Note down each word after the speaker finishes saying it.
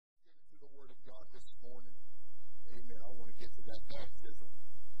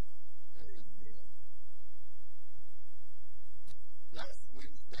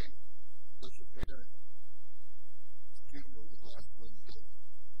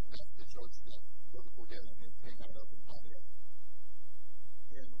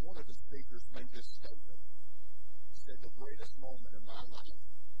of the speakers made this statement. He said, the greatest moment in my life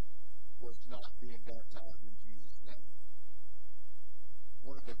was not being baptized in Jesus' name.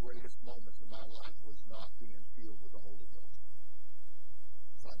 One of the greatest moments in my life was not being filled with the Holy Ghost.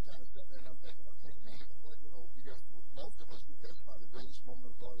 So I'm kind of sitting there and I'm thinking, okay, man, well, because most of us, we testify the greatest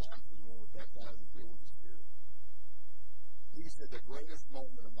moment of our life is when we're baptized and filled with the Spirit. He said the greatest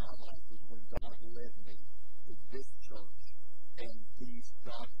moment of my life was when God led me to this church and these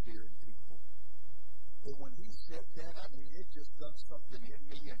God-fearing people. And when he said that, I mean, it just done something in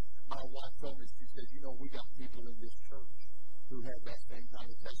me. And my wife told me, she said, we got people in this church who have that same kind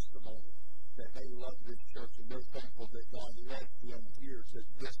of testimony, that they love this church and they're thankful that God led them here to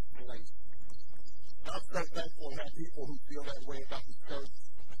this place. I'm so thankful to have people who feel that way about this church.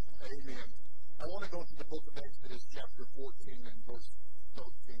 Amen. I want to go to the book of Exodus, chapter 14 and verse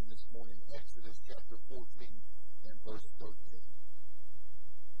 13 this morning. Exodus, chapter 14 and verse 13.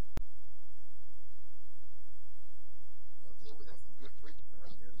 Okay, we had some good preaching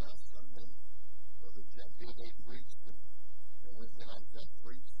around here last Sunday. Brother Jeff did, they preached, and Wednesday night Jeff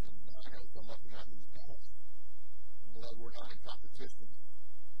preached, and I had to come up behind these guys. I'm glad we're not in competition.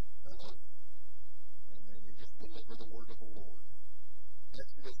 Hello. And then you just deliver the word of the Lord.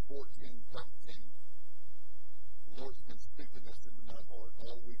 Exodus 14:13. The Lord's been speaking this into my heart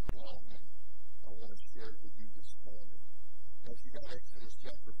all week long, and I want to share it with you this morning. Now, if you got Exodus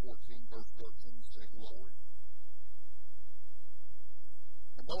chapter 14, verse 13, say, Lord.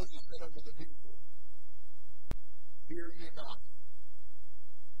 And Moses said unto the people, hear ye not,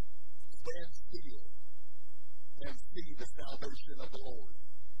 stand still, and see the salvation of the Lord,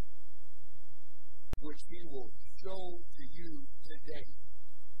 which he will show to you today.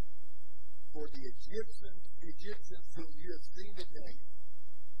 For the Egyptians whom you have seen today,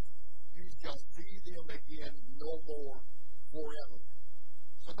 you shall see them again no more forever.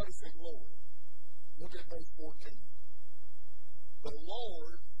 Somebody say, Lord. Look at verse 14. The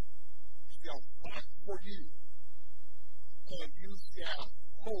Lord shall fight for you, and you shall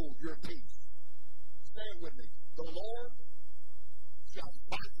hold your peace. Say it with me. The Lord shall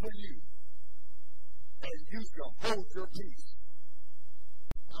fight for you, and you shall hold your peace.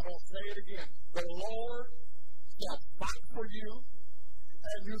 I don't say it again. The Lord shall fight for you,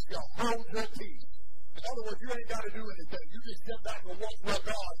 and you shall hold your peace. In other words, you ain't got to do anything. You just sit back and watch what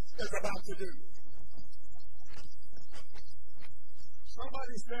God is about to do.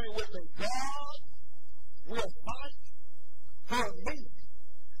 Somebody say with me, God will fight for me.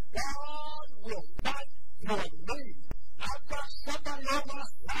 God will fight for me. I've got somebody on my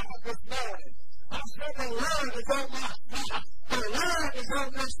side this morning. I said the Lord is on my side. The Lord is on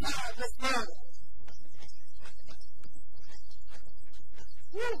your side this morning.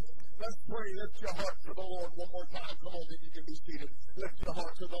 Woo. Let's pray. Lift your heart to the Lord one more time. Come on, then you can be seated. Lift your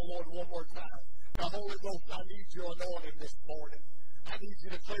heart to the Lord one more time. Now, Holy Ghost, I need your anointing this morning. I need you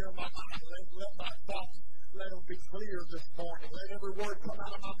to clear my mind. Let my thoughts, let them be clear this morning. Let every word come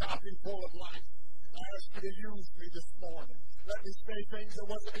out of my mouth be full of life. I ask you to use me this morning. Let me say things I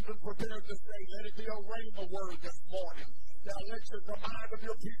wasn't even prepared to say. Let it be a rhema word this morning. Now let the mind of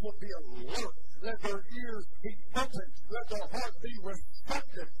your people be alert. Let their ears be open. Let their heart be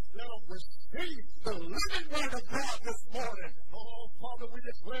receptive. Let them receive the living word of God this morning. Oh, Father, we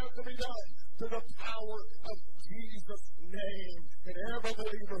declare to be done to the power of Jesus' name. And every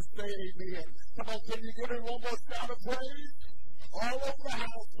believer say amen. Come on, can you give me one more shout of praise? All over the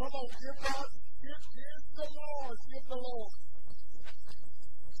house. Come on, give God. Give the Lord. Give the Lord.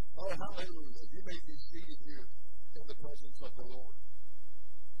 Oh, hallelujah. You may be seated here in the presence of the Lord.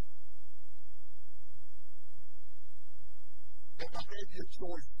 If I gave you a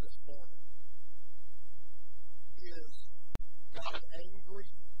choice this morning, is God angry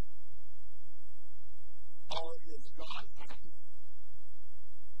or is God happy?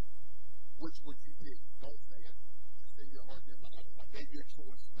 Which would you be? Don't say it. It's in your heart and your mind. If I gave you a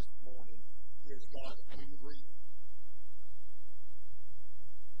choice this morning, is God angry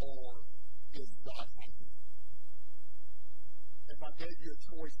or is God happy? If I gave you a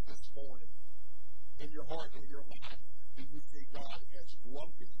choice this morning, in your heart and your mind, do you see God as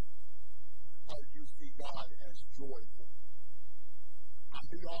grumpy or do you see God as joyful?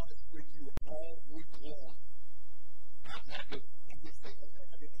 I'll be honest with you, all week long, I've had to,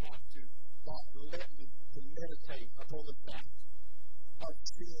 God led me to meditate upon the fact of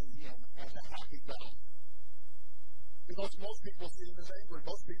seeing Him as a happy God. Because most people see Him as angry.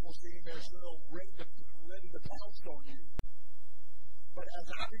 Most people see Him as ready to pounce on you. But as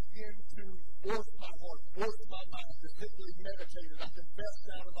I begin to force my heart, force my mind to simply meditate, and I confess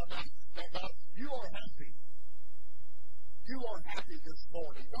out of my mouth that God, you are happy. You are happy this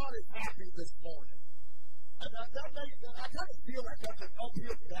morning. God is happy this morning. And I kind of feel like that's an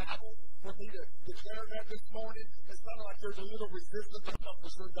uphill battle for me to declare that this morning. It's kind of like there's a little resistance. I'm not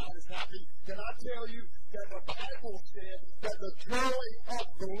for sure God is happy. Can I tell you that the Bible said that the joy of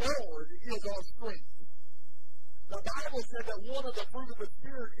the Lord is our strength? The Bible said that one of the fruit of the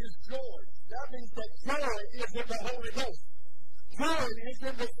Spirit is joy. That means that joy is in the Holy Ghost. Joy is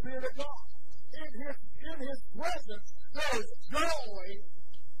in the Spirit of God. In His presence, there is joy.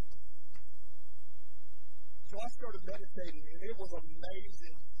 So I started meditating, and it was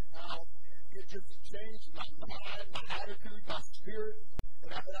amazing how it just changed my mind, my attitude, my spirit.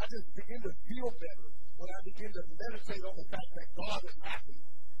 And I just began to feel better when I began to meditate on the fact that God is happy.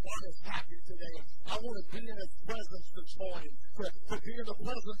 God is happy today. I want to be in His presence this morning, to be in the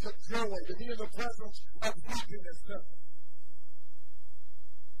presence of joy, to be in the presence of happiness.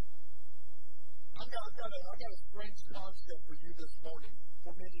 I've got a strange concept for you this morning,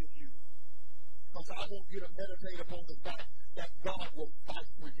 for many of you. Because I want you to meditate upon the fact that God will fight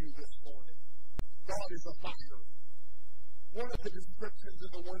for you this morning. God is a fighter. One of the descriptions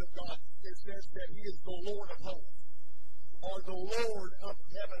in the Word of God, it says that He is the Lord of hosts, or the Lord of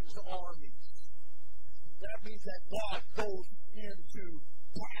heaven's armies. That means that God goes into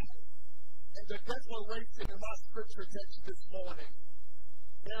battle. And the declaration in my scripture text this morning,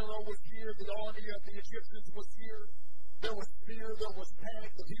 Pharaoh was here, the army of the Egyptians was here. There was fear, there was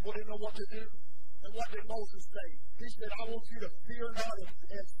panic, the people didn't know what to do. And what did Moses say? He said, I want you to fear not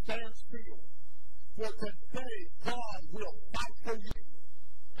and stand still. For today, God will fight for you.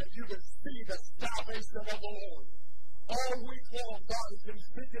 And you can see the salvation of the Lord. All week long, God has been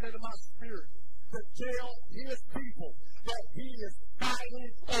speaking into my spirit to tell His people that He is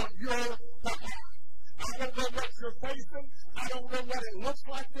fighting on your behalf. I don't know what you're facing. I don't know what it looks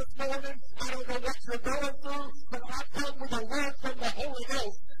like this morning. I don't know what you're going through. But I come with a word from the Holy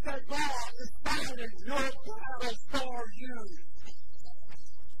Ghost that God is fighting your battles for you.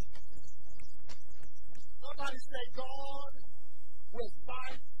 Somebody say, God will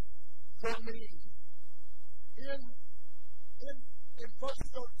fight for me. In verse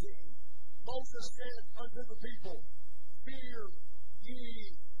 13, Moses said unto the people, fear ye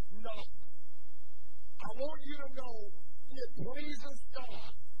not. I want you to know it pleases God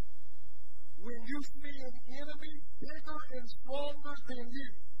when you see an enemy bigger and stronger than you,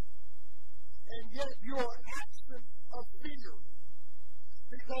 and yet you are absent of fear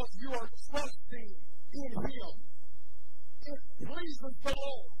because you are trusting in Him. It pleases the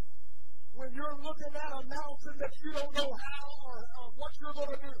Lord when you're looking at a mountain that you don't know how or what you're going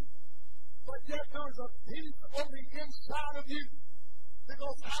to do, but yet there's a peace on the inside of you.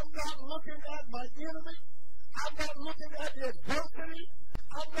 Because I'm not looking at my enemy. I'm not looking at the adversity.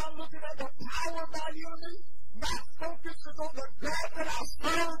 I'm not looking at the power of my enemy. My focus is on the God that I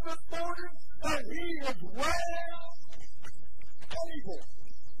serve this morning, and He is well able.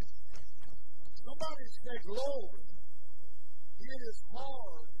 Somebody say, Lord, it is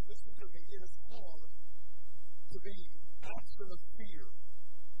hard, listen to me, it is hard to be absent of fear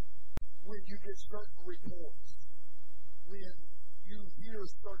when you get certain reports, when you hear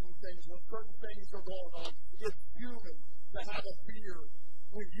certain things, when certain things are going on. It's human to have a fear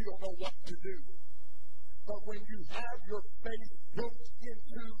when you don't know what to do. But when you have your faith hooked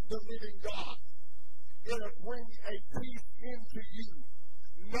into the living God, it'll bring a peace into you,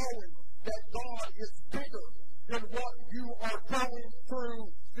 knowing that God is bigger than what you are going through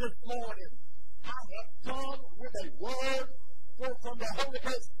this morning. I have come with a word from the Holy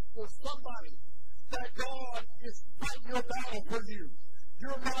Ghost for somebody that God is fighting your battle for you.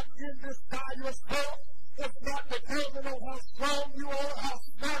 You're not in this by yourself. It's not dependent on how strong you are, how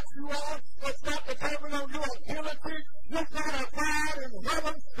smart you are. It's not dependent on your ability. You've got a God in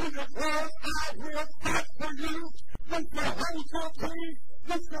heaven who declares, I will fight for you. You shall hold your peace.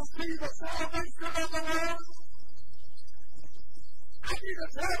 You shall see the salvation of the Lord. I need to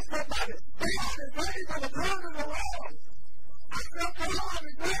tell somebody, God is able to turn it around. I said, God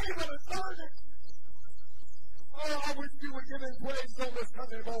is able to turn it. Oh, I wish you would give Him praise on this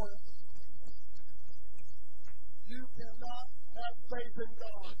Sunday morning. You cannot have faith in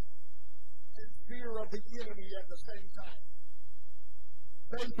God and fear of the enemy at the same time.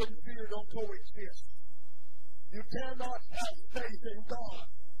 Faith and fear don't coexist. You cannot have faith in God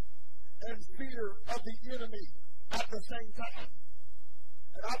and fear of the enemy at the same time.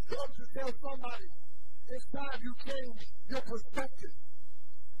 And I've come to tell somebody, it's time you change your perspective.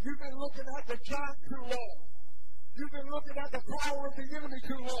 You've been looking at the giant too long. You've been looking at the power of the enemy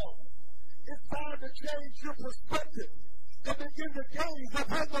too long. It's time to change your perspective and begin to gaze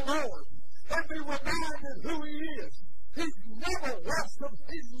upon the Lord and be reminded who He is. He's never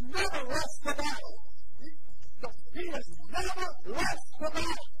lost the battle. He has never lost the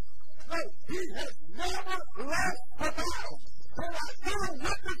battle. No, he has never lost the battle. And I got a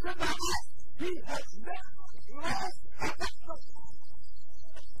witness in the house. He has never lost a battle.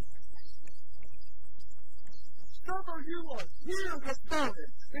 Some of you are here this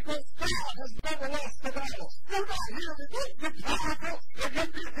morning because God has never lost the battle. You're not here because you're powerful and you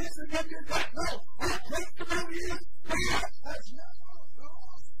did this and you did that. No, our testimony is God has never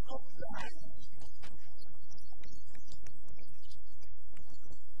lost a battle.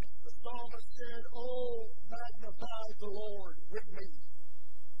 The psalmist said, "Oh, magnify the Lord with me,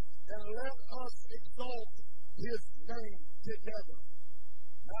 and let us exalt his name together."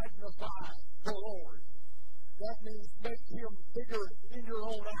 Magnify the Lord. That means make him bigger in your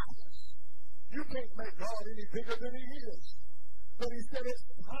own eyes. You can't make God any bigger than he is. But he said it's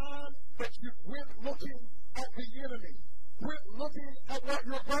time that you quit looking at the enemy. Quit looking at what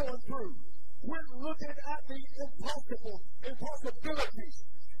you're going through. Quit looking at the impossibilities.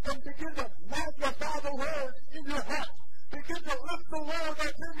 And begin to magnify the Lord in your heart. Begin to lift the Lord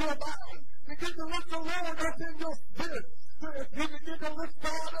up in your mind. Begin to lift the Lord up in your spirit. So if you begin to lift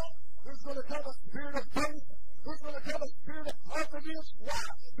God up, there's going to come a spirit of faith. There's going to come a spirit of confidence. Why?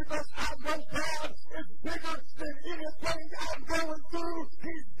 Because I know God is bigger than anything I'm going through.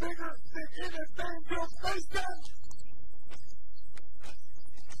 He's bigger than anything you're facing.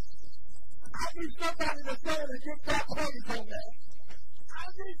 I need somebody to stand and give God praise on that. I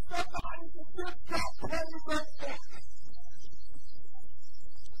need somebody to give God praise on that.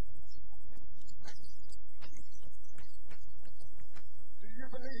 Do you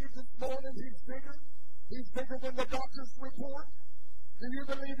believe this morning he's bigger? He's bigger than the doctor's report? Do you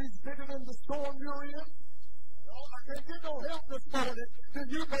believe he's bigger than the storm you're in? No, I can't get no help this morning. Do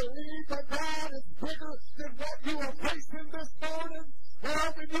you believe that God is bigger than what you are facing this morning?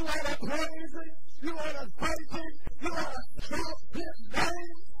 Wherever you ought to praise him, you ought to thank him, you ought to shout his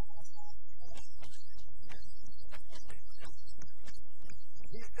name.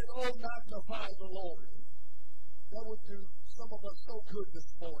 He said, "Oh, magnify the Lord." That would do some of us so good this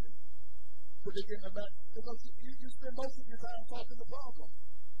morning. To begin to because you spend most of your time talking the problem.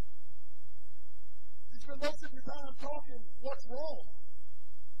 You spend most of your time talking what's wrong.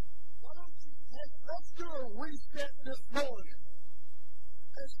 Why don't you let's do a reset this morning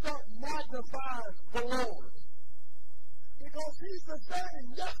and start magnifying the Lord. Because he's the same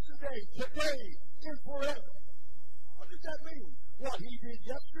yesterday, today, and forever. What does that mean? What he did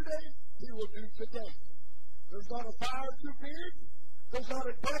yesterday, he will do today. There's not a fire too big. There's not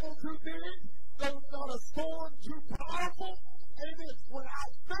a devil too big. There's not a storm too powerful. Amen. When I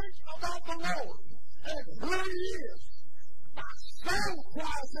think about the Lord and who he is, my soul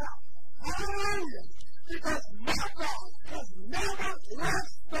cries out, hallelujah, because my God has never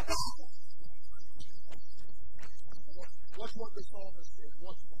lost the battle. Watch what the psalmist said.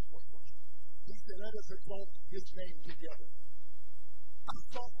 Watch. He said, "Let us exalt his name together." I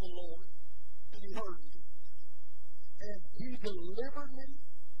sought the Lord, and he heard me. And he delivered me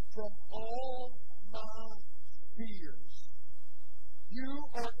from all my fears. You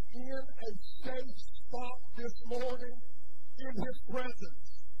are in a safe spot this morning in his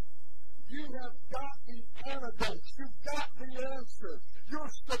presence. You have got the antidote. You've got the answer.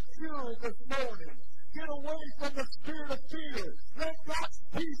 You're secure this morning. Get away from the spirit of fear. Let God's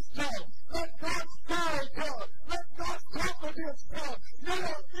peace come. Let God's joy come. Let God's confidence come. You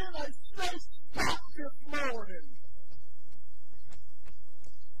are in a safe spot this morning.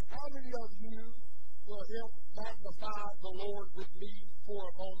 How many of you will help magnify the Lord with me for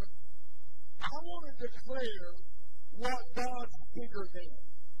a moment? I want to declare what God's bigger than.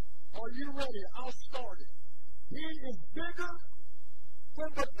 Are you ready? I'll start it. He is bigger than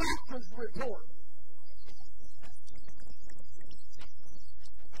the doctor's report.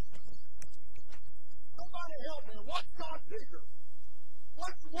 Somebody help me. What's God bigger?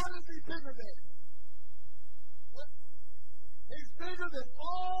 What is he bigger than? He's bigger than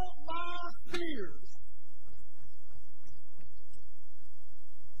all my fears.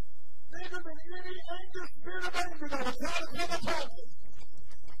 Bigger than any anger, spirit of anger that was trying to come upon me.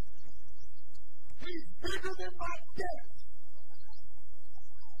 He's bigger than my death.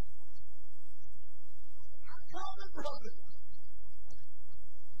 I'm coming, brother.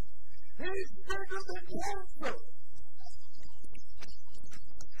 He's bigger than cancer.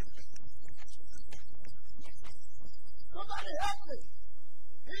 Somebody help me.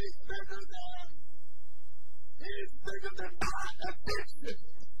 He's bigger than my addiction.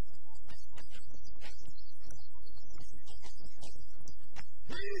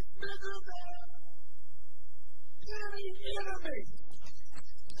 He's bigger than any enemy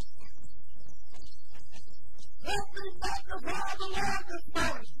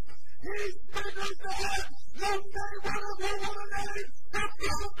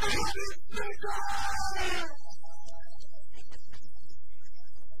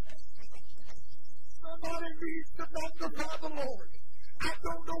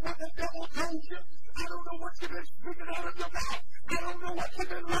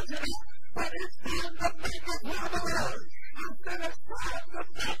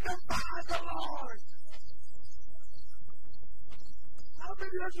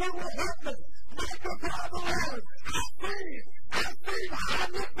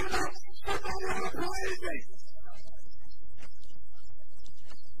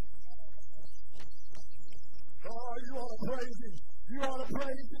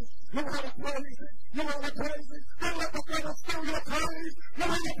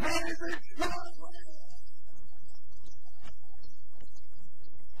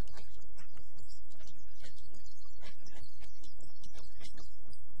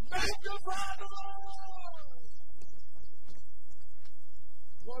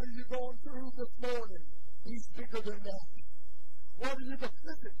What are you going through this morning? He's bigger than that. What are you going to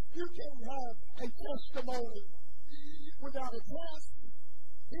listen? You can't have a testimony without a test.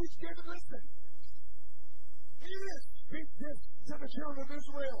 He's given, listen. He didn't speak this to the children of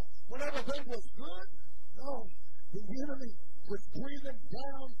Israel when everything was good. No, the enemy was breathing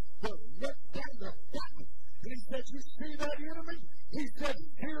down the neck, down the back. He said, you see that enemy? He said,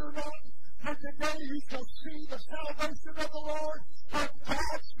 fear not, for today you shall see the salvation of the Lord, for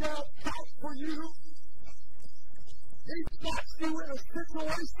God shall fight for you. He's got you in a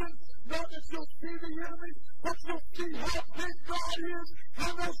situation, not that you'll see the enemy, but you'll see how big God is. I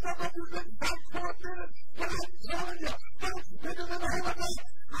know some of you been back for a minute, but I'm telling you, God's bigger than all of that.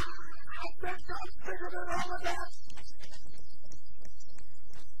 I think God's bigger than all of that.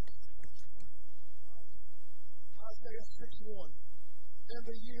 Isaiah 6:1. In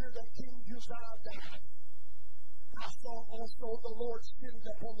the year that King Uzziah died, I saw also the Lord sitting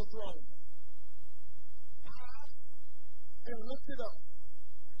upon the throne, high and lifted up,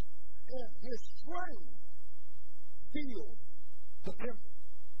 and his train filled the temple.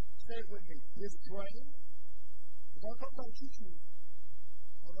 Say it with me. His train. If I'm talking about you,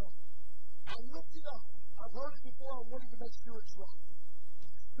 oh no. I looked it up. I've heard it before. I wanted to make sure it's right.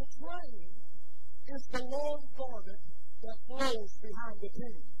 The train is the long garment that flows behind the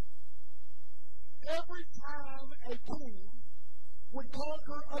king. Every time a king would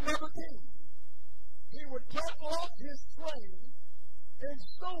conquer another king, he would cut off his train and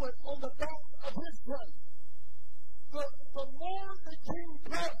sew it on the back of his train. The more the king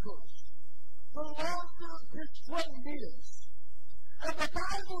conquers, the longer his train is. And the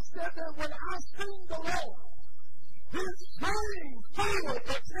Bible said that when I sing the Lord, his train filled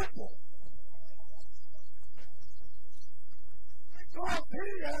the temple. Because he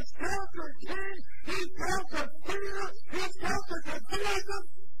has conquered king, he's conquered fear, he's conquered division.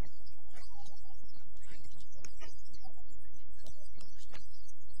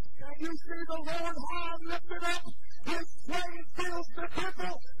 Can you see the Lord high and lifted up? His train fills the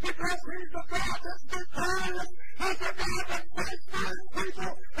temple because he's a God that's victorious. He's a God that fights for his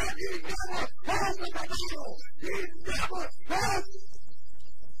people, and he never falls in the battle. He never falls.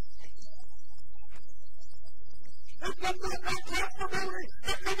 If you don't have testimony,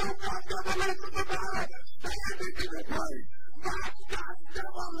 if you don't have revelation of the Bible, standing in the place, my God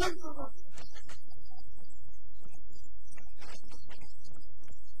never loses us.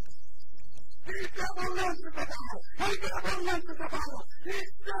 He never loses the battle. He never loses the battle. He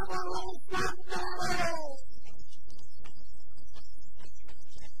never loses the battle.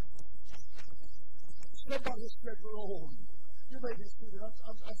 Somebody said, Lord, you may be seated.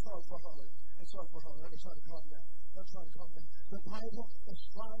 I'm sorry for her. I'm sorry for her. Let me try to calm down. I'm trying to calm down. The Bible is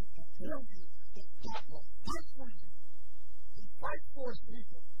trying to tell you that God will fight for you. He fights for his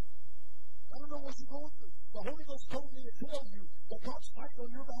people. I don't know what you're going through. The Holy Ghost told me to tell you that God's fighting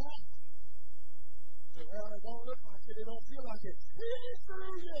on your behalf. Well, it don't look like it. It don't feel like it. He ain't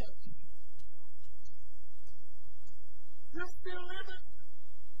through yet. You're still living.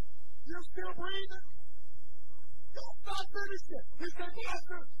 You're still breathing. God's not finished yet. He said,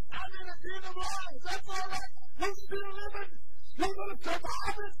 Master, I'm in a den of lies. That's all right. You're still living. You're going to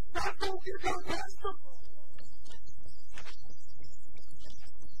survive it. God's going to give you a testimony.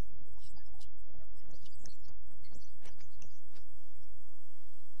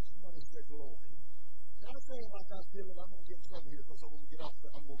 Somebody said, glory. Now, I'm saying like I feel it, I'm going to get in trouble here because I'm going to get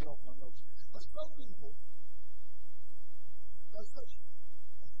off my notes. But some people are such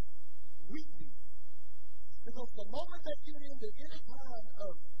weak people. Because the moment they get into any kind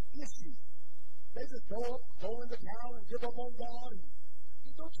of issue, they just go in the towel and give up on God.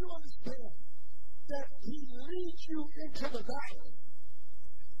 And don't you understand that he leads you into the valley,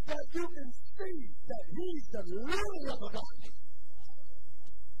 that you can see that he's the lily of the valley.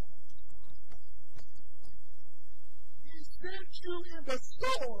 He sends you in the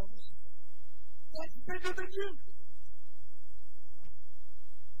storms that's bigger than you.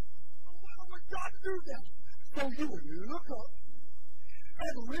 So why would God do that? So you would look up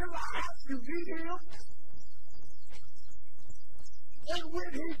and realize you need him. And when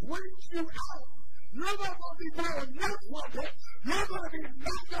he brings you out, you're not going to be blowing your trumpet. You're going to be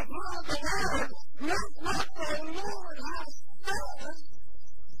magnifying the Lord. Look what the Lord has done.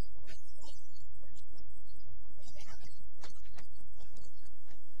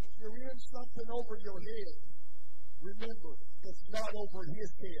 If you're in something over your head, remember, it's not over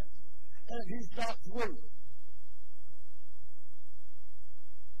his head. And he's not through.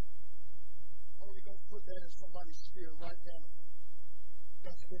 Put that in somebody's spirit right now.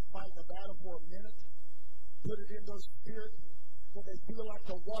 That's been fighting a battle for a minute. Put it in their spirit. when they feel like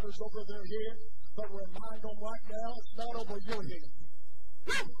the water's over their head, but remind them right now it's not over your head.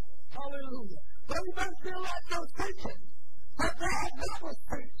 Hallelujah. They may feel like they're thinking, but God never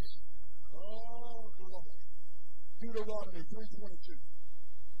thinks. Oh, glory. Deuteronomy 3:22.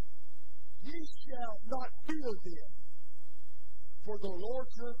 Ye shall not fear them, for the Lord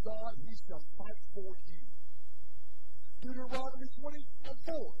your God, he shall fight for you. Deuteronomy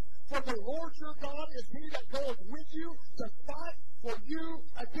 20:4. For the Lord your God is he that goeth with you to fight for you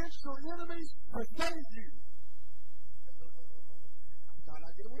against your enemies to save you. God,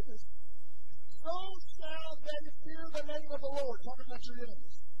 I get a witness. So shall they fear the name of the Lord, talking about your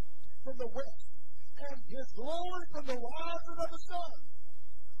enemies, from the west, and his glory from the rising of the sun.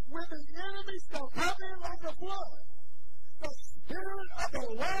 When the enemy shall come in like a flood, the Spirit of the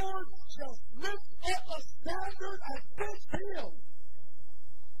Lord shall lift up a standard against him.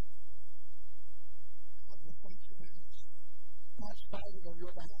 God will fight your battles. God's fighting on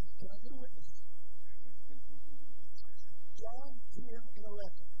your behalf. Can I get a witness? John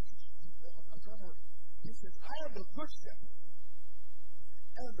 10:11. I'm trying to hurry. He says, I am the good shepherd,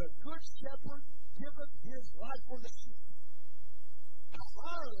 and the good shepherd giveth his life for the sheep. A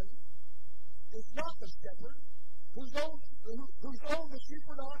hireling is not the shepherd whose own the sheep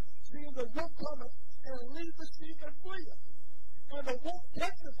are not, seeing the wolf cometh and leave the sheep and fleeth. And the wolf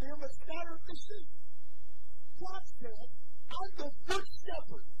catcheth them and scattereth the sheep. God said, I'm the good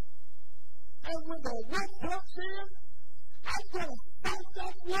shepherd. And when the wolf comes in, I'm going to fight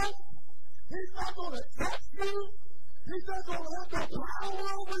that wolf. He's not going to touch you. He's not going to have no power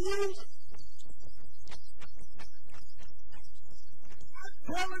over you. I'm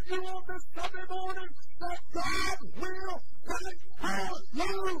telling you on this Sunday morning that God will fight for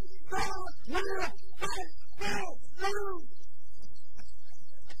you. God will fight for you.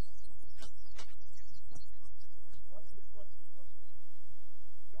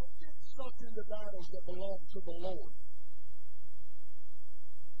 Don't get sucked into battles that belong to the Lord.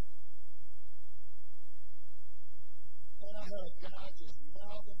 And I had a guy just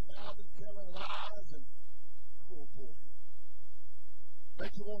mouthing, telling lies, and oh boy.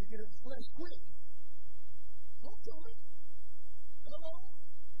 Makes you want to get in the flesh quick. Don't tell me. Hello?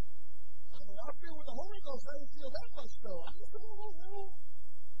 I mean, I feel with the Holy Ghost, I didn't feel that much though. I just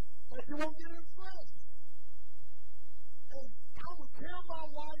like you won't get in the flesh. And I would tell my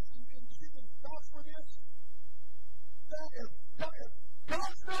wife, and she can vouch for this, that if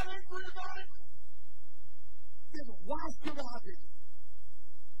God's not angry about it, then why should I be?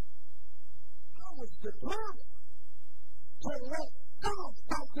 I was determined to let God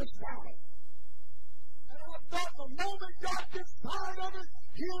fight this battle. And I thought the moment God gets tired of it,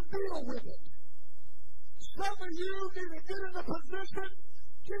 he'll deal with it. Some of you need to get in a position,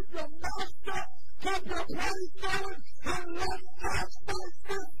 keep your mouth shut, keep your praise going, and let God fight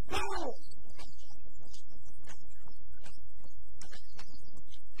this battle.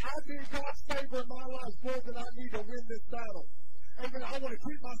 I need God's favor in my life more than I need to win this battle. Amen. I want to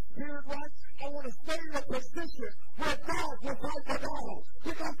keep my spirit right. I want to stay in a position where God will fight the battle.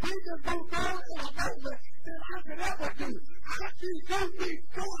 Because he can do more in a moment than I can ever do. I need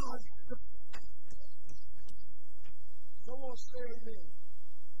God. Someone say amen.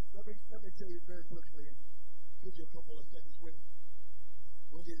 Let me tell you very quickly and give you a couple of things.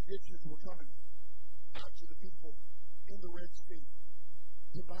 When the Egyptians were coming after the people in the Red Sea,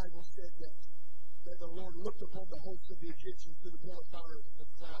 the Bible said that the Lord looked upon the host of the Egyptians through the pillar of fire and the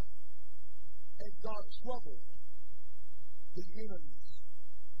cloud. And God troubled the enemies.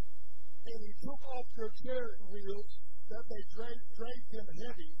 And he took off their chariot wheels that they dragged them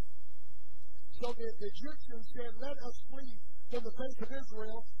heavy. So that the Egyptians said, let us flee from the face of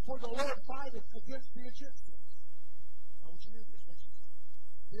Israel, for the Lord fighteth against the Egyptians. I want you to hear this.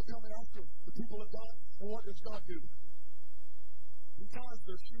 They're coming after the people of God. And what does God do? He ties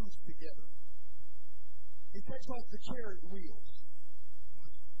their shoes together. He takes off the chariot wheels.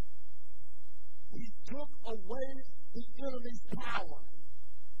 He took away the enemy's power.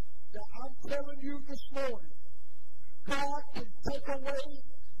 Now, I'm telling you this morning, God can take away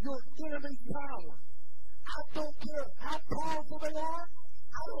your enemy's power. I don't care how powerful they are.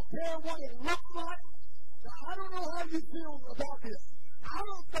 I don't care what it looks like. Now, I don't know how you feel about this. I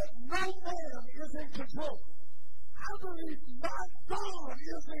don't think no man is in control. I believe my God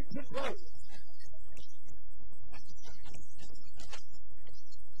is in control.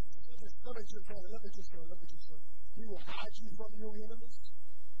 Let me just go. He will hide you from your enemies.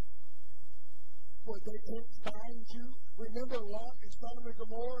 Where they can't find you. Remember Lot and Sodom and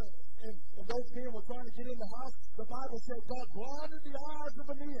Gomorrah and those men were trying to get in the house. The Bible said God blinded the eyes of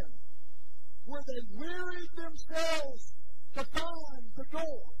the men. Where they wearied themselves to find the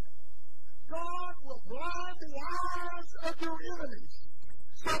door. God will blind the eyes of your enemies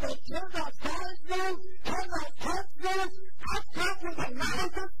so they cannot find you, cannot touch you. I've come with a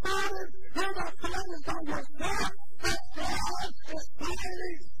message started. You're not fighting by yourself, but God is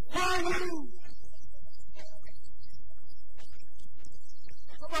fighting for you.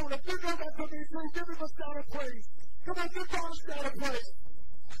 Come on, if you know that to be true, give him a shout of praise. Come on, give God a shout of praise.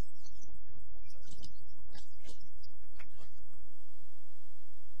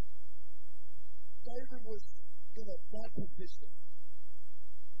 David was in a bad position.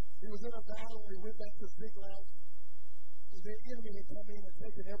 He was in a battle and he went back to Ziklag. And the enemy had come in and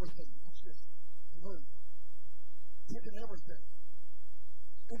taken everything. Watch this. Taken everything.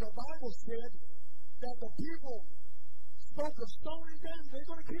 And the Bible said that the people spoke of stoning David. They're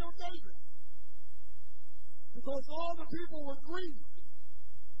going to kill David. Because all the people were grieved.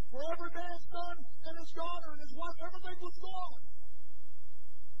 For every man's son and his daughter and his wife, everything was gone.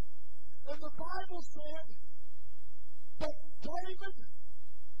 And the Bible said that David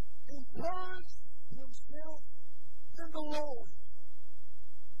encouraged himself in the Lord.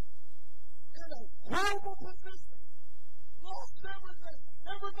 In a horrible position. Lost everything.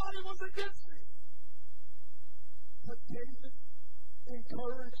 Everybody was against him. But David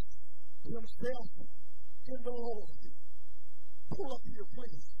encouraged himself in the Lord. Pull up here,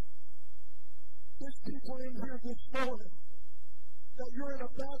 please. There's people in here this morning that you're in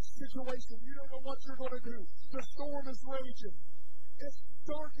a bad situation. You don't know what you're going to do. The storm is raging. It's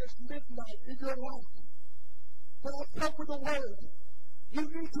dark as midnight in your life. But I've come with a word. You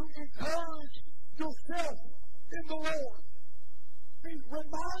need to encourage yourself in the Lord. Be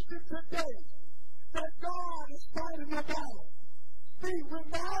reminded today that God is fighting your battle. Be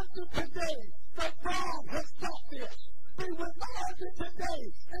reminded today that God has got this. Be reminded today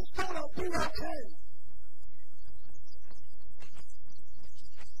it's going to be okay.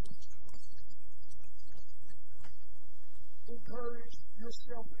 Encourage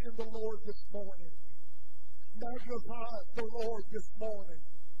yourself in the Lord this morning. Magnify the Lord this morning.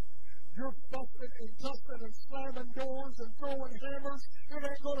 You're fussing and cussing and slamming doors and throwing hammers. It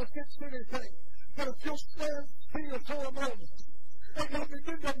ain't going to fix anything. But if you'll stand still for a moment and you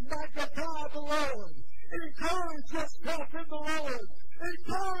begin to magnify the Lord, encourage yourself in the Lord.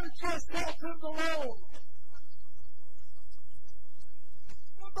 Encourage yourself in the Lord.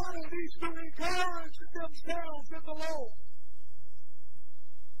 Somebody needs to encourage themselves in the Lord.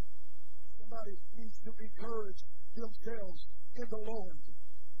 Somebody needs to encourage themselves in the Lord.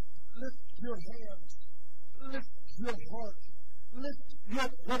 Lift your hands. Lift your heart. Lift your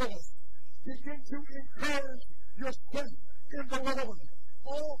voice. Begin to encourage yourself in the Lord.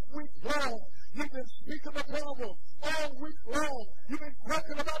 All week long, you've been speaking the problem. All week long, you've been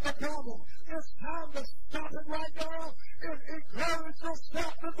talking about the problem. It's time to stop it right now and encourage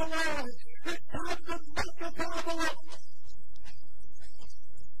yourself in the Lord. It's time to magnify the Lord.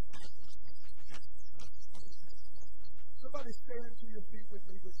 Somebody stand to your feet with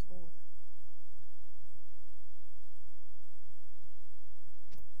me this morning.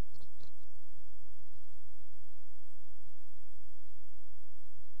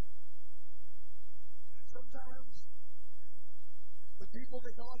 Sometimes the people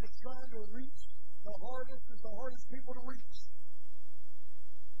that God is trying to reach the hardest is the hardest people to reach.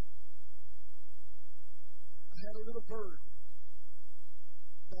 I had a little bird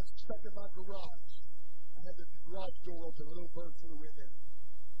that stuck in my garage. I had the garage door open, a little bird flew in there.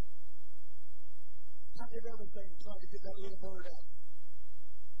 I did everything trying to get that little bird out.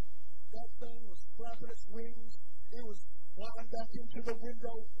 That thing was flapping its wings. It was flying back into the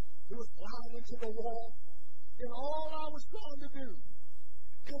window. It was flying into the wall. And all I was trying to do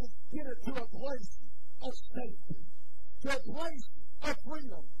is get it to a place of safety, to a place of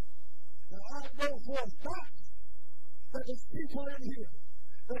freedom. Now, I know for a fact that there's people in here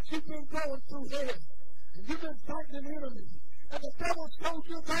that you've been going through hell, and you've been fighting an enemy, and the devil told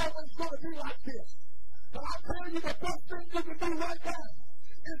you it's always going to be like this. But I tell you, the best thing you can do right now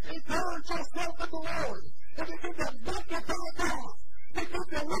is encourage yourself in the Lord, and begin to magnify God, begin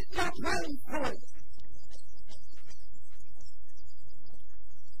to lift your praise for it.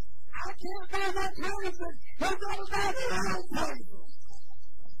 I can't do that praising. There's not enough around praising.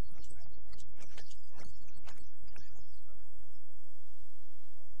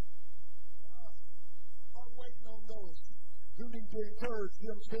 I'm waiting on those who need to encourage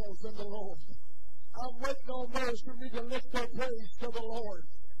themselves in the Lord. I'm waiting on those who need to lift their praise to the Lord.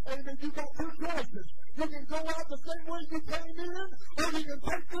 Amen. You got two choices. You can go out the same way you came in, or you can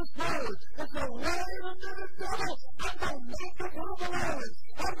take this word and say, wait a minute, devil, I'm going to magnify the Lord.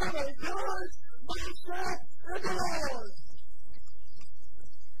 I'm going to encourage myself in the Lord.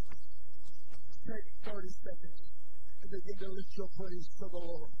 seconds and begin to lift your praise to the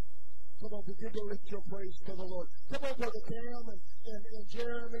Lord. Come on, begin to lift your praise to the Lord. Come on, Brother Cam and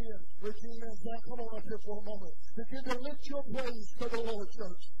Jeremy and Regina and Zach, come on up here for a moment. Begin to lift your praise to the Lord,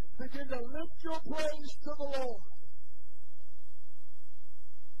 church. Begin to lift your praise to the Lord.